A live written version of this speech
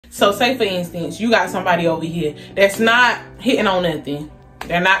So say for instance, you got somebody over here that's not hitting on nothing.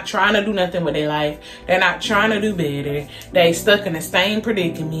 They're not trying to do nothing with their life. They're not trying to do better. They stuck in the same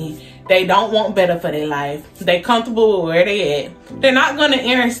predicament. They don't want better for their life. They comfortable where they at. They're not going to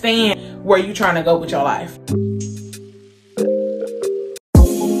understand where you trying to go with your life.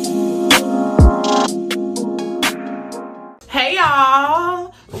 Hey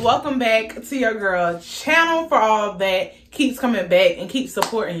y'all, welcome back to your girl channel. For all that keeps coming back and keeps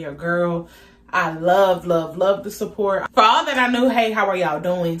supporting your girl, I love the support. For all that I knew, hey, how are y'all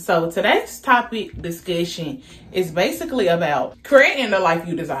doing? So today's topic discussion is basically about creating the life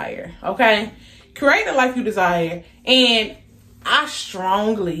you desire. Okay, create the life you desire. And I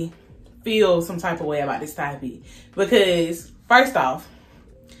strongly feel some type of way about this topic because first off,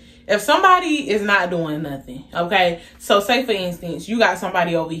 if somebody is not doing nothing, okay, so say for instance, you got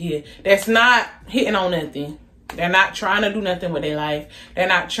somebody over here that's not hitting on nothing. They're not trying to do nothing with their life. They're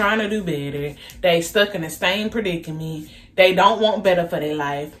not trying to do better. They stuck in the same predicament. They don't want better for their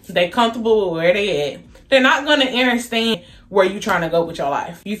life. They comfortable where they at. They're not going to understand where you trying to go with your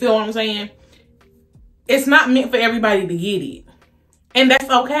life. You feel what I'm saying? It's not meant for everybody to get it. And that's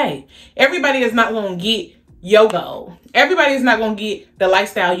okay. Everybody is not going to get your goal. Everybody is not going to get the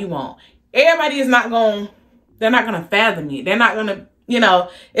lifestyle you want. Everybody is not going, they're not going to fathom it. They're not going to,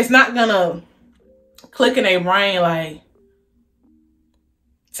 it's not going to click in their brain like,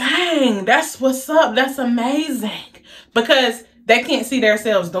 dang, that's what's up. That's amazing. Because they can't see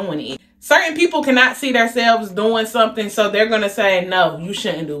themselves doing it. Certain people cannot see themselves doing something, so they're going to say, no, you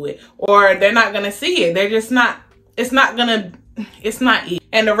shouldn't do it. Or they're not going to see it. They're just not, it's not it.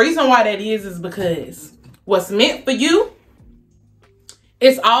 And the reason why that is because what's meant for you,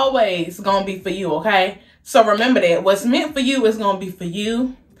 it's always going to be for you, okay? So remember that. What's meant for you is going to be for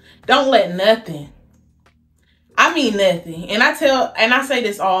you. Don't let nothing, I mean nothing, and I say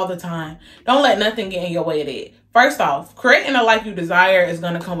this all the time, don't let nothing get in your way of that. First off, creating a life you desire is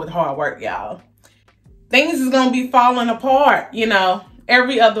going to come with hard work, y'all. Things is going to be falling apart,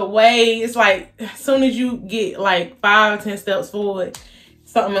 every other way. It's like as soon as you get like 5 or 10 steps forward,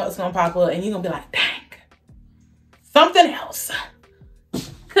 something else is going to pop up and you're going to be like, dang, something else.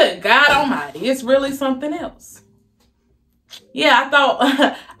 Good God Almighty, it's really something else. Yeah,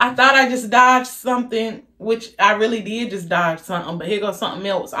 I thought I just dodged something, which I really did just dodge something, but here goes something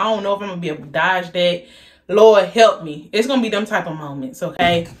else. I don't know if I'm gonna be able to dodge that. Lord help me. It's gonna be them type of moments,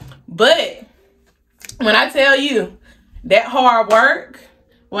 okay? But when I tell you that hard work,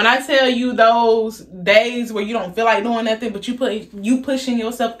 when I tell you those days where you don't feel like doing nothing, but you pushing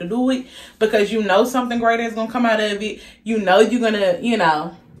yourself to do it because you know something greater is gonna come out of it. You know you're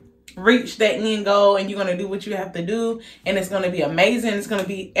gonna, reach that end goal and you're going to do what you have to do. And it's going to be amazing. It's going to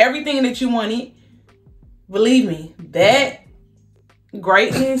be everything that you wanted. Believe me, that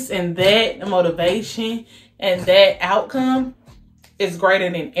greatness and that motivation and that outcome is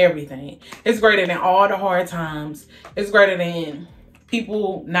greater than everything. It's greater than all the hard times. It's greater than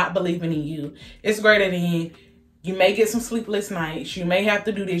people not believing in you. It's greater than you may get some sleepless nights. You may have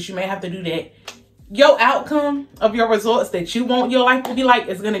to do this. You may have to do that. Your outcome of your results that you want your life to be like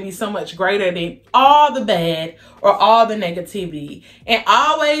is going to be so much greater than all the bad or all the negativity. And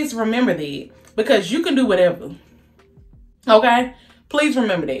always remember that, because you can do whatever. Okay? Please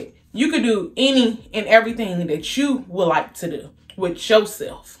remember that. You can do any and everything that you would like to do with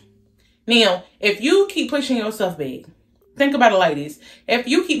yourself. Now, if you keep pushing yourself back, think about it like this. If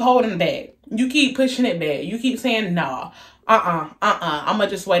you keep holding back, you keep pushing it back, you keep saying, nah, I'm going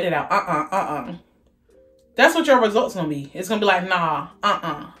to just wait it out. That's what your results gonna be. It's gonna be like, nah,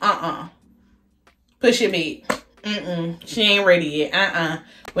 push it back. She ain't ready yet.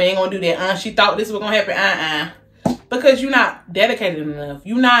 We ain't gonna do that. She thought this was gonna happen. Because you're not dedicated enough.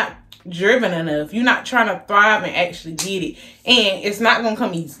 You're not driven enough. You're not trying to thrive and actually get it. And it's not gonna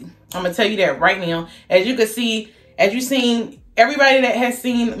come easy. I'm gonna tell you that right now. As you can see, as you've seen, everybody that has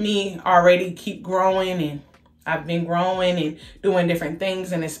seen me already keep growing, and I've been growing and doing different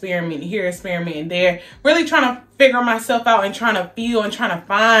things and experimenting here, experimenting there, really trying to figure myself out and trying to feel and trying to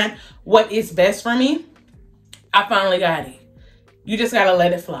find what is best for me. I finally got it. You just got to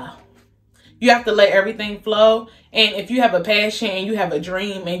let it flow. You have to let everything flow. And if you have a passion and you have a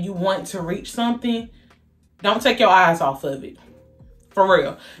dream and you want to reach something, don't take your eyes off of it. For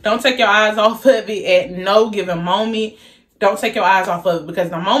real. Don't take your eyes off of it at no given moment. Don't take your eyes off of it, because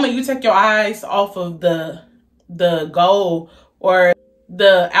the moment you take your eyes off of the goal or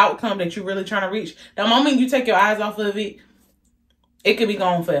the outcome that you're really trying to reach, the moment you take your eyes off of it, it could be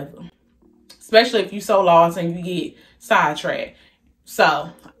gone forever. Especially if you're so lost and you get sidetracked. So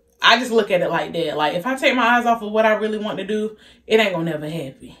I just look at it like that. Like, if I take my eyes off of what I really want to do, it ain't gonna never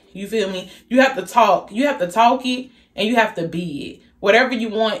happen. You feel me? You have to talk. You have to talk it, and you have to be it. Whatever you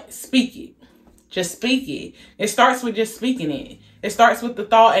want, speak it. Just speak it. It starts with just speaking it. It starts with the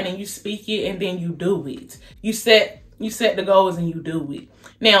thought, and then you speak it, and then you do it. You set the goals, and you do it.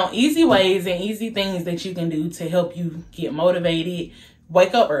 Now, easy ways and easy things that you can do to help you get motivated.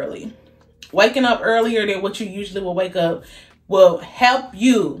 Wake up early. Waking up earlier than what you usually will wake up will help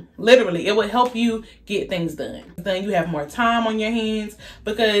you. Literally, it will help you get things done. Then you have more time on your hands,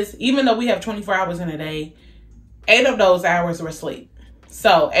 because even though we have 24 hours in a day, 8 of those hours we're sleep.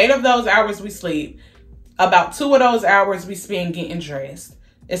 So 8 of those hours we sleep. About 2 of those hours we spend getting dressed,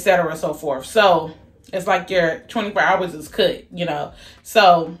 etc. so forth. So it's like your 24 hours is cut, you know.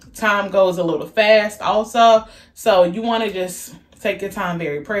 So time goes a little fast also. So you want to just take your time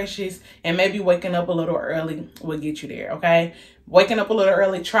very precious, and maybe waking up a little early will get you there, okay? Waking up a little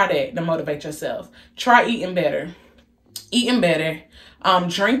early, try that to motivate yourself. Try eating better. Eating better.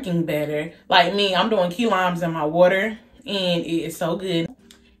 Drinking better. Like me, I'm doing key limes in my water, and it is so good.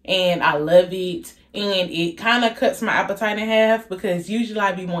 And I love it. And it kind of cuts my appetite in half, because usually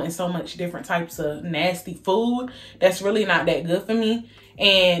I be wanting so much different types of nasty food that's really not that good for me.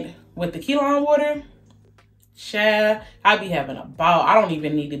 And with the key lime water, child, I be having a ball. I don't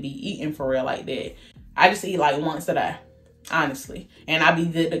even need to be eating for real like that. I just eat like once a day, honestly, and I be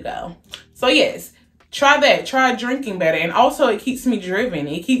good to go. So yes, try that. Try drinking better. And also, it keeps me driven.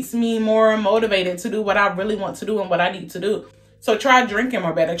 It keeps me more motivated to do what I really want to do and what I need to do. So try drinking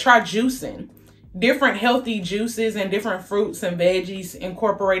more better. Try juicing. Different healthy juices and different fruits and veggies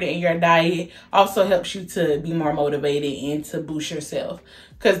incorporated in your diet also helps you to be more motivated and to boost yourself.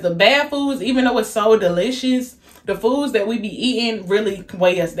 Because the bad foods, even though it's so delicious, the foods that we be eating really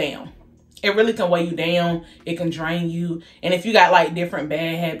weigh us down. It really can weigh you down. It can drain you. And if you got like different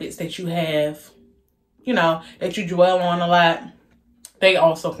bad habits that you have, you know, that you dwell on a lot, they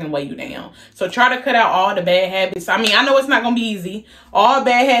also can weigh you down. So try to cut out all the bad habits. I mean, I know it's not going to be easy. All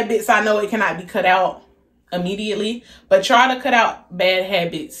bad habits, I know it cannot be cut out immediately. But try to cut out bad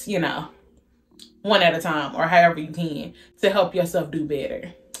habits, you know, one at a time, or however you can, to help yourself do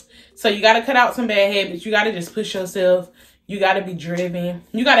better. So you got to cut out some bad habits. You got to just push yourself. You got to be driven.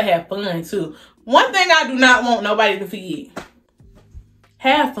 You got to have fun too. One thing I do not want nobody to forget.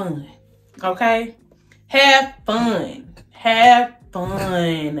 Have fun. Okay? Have fun. Have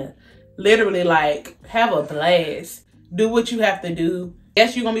fun. Literally, like, have a blast. Do what you have to do.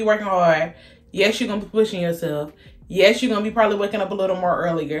 Yes, you're going to be working hard. Yes, you're going to be pushing yourself. Yes, you're going to be probably waking up a little more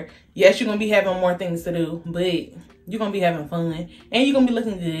earlier. Yes, you're going to be having more things to do. But you're going to be having fun. And you're going to be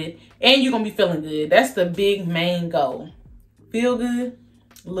looking good. And you're going to be feeling good. That's the big main goal. Feel good.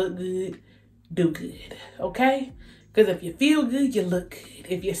 Look good. Do good. Okay? Because if you feel good, you look good.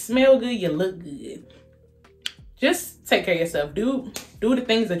 If you smell good, you look good. Just take care of yourself. Do the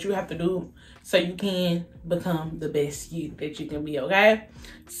things that you have to do so you can become the best you that you can be, okay?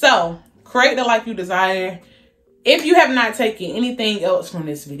 So, create the life you desire. If you have not taken anything else from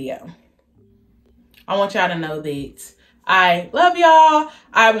this video, I want y'all to know that I love y'all.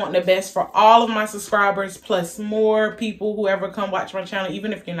 I want the best for all of my subscribers, plus more people who ever come watch my channel.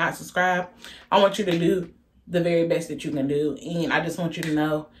 Even if you're not subscribed, I want you to do the very best that you can do. And I just want you to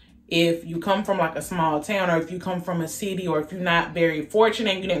know, if you come from like a small town, or if you come from a city, or if you're not very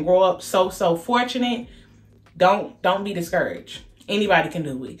fortunate, you didn't grow up so fortunate, don't be discouraged. Anybody can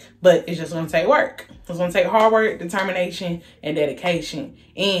do it, but it's just going to take work. It's going to take hard work, determination, and dedication.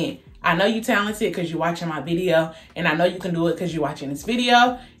 And I know you're talented because you're watching my video, and I know you can do it because you're watching this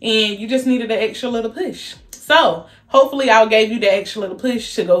video, and you just needed an extra little push. So hopefully I gave you the extra little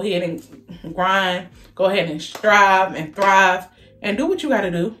push to go ahead and grind, go ahead and strive and thrive, and do what you got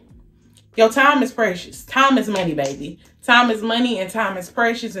to do. Your time is precious. Time is money, baby. Time is money, and time is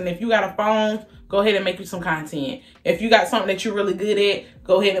precious. And if you got a phone, go ahead and make you some content. If you got something that you're really good at,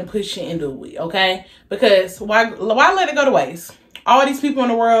 go ahead and push it and do it, okay? Because why let it go to waste? All these people in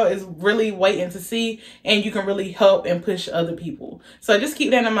the world is really waiting to see, and you can really help and push other people. So just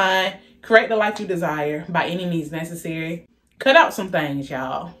keep that in mind. Create the life you desire by any means necessary. Cut out some things,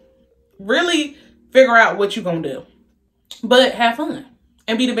 y'all. Really figure out what you're going to do. But have fun.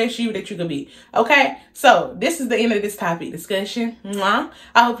 And be the best you that you can be. Okay? So, this is the end of this topic discussion. I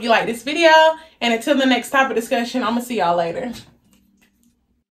hope you like this video. And until the next topic discussion, I'm going to see y'all later.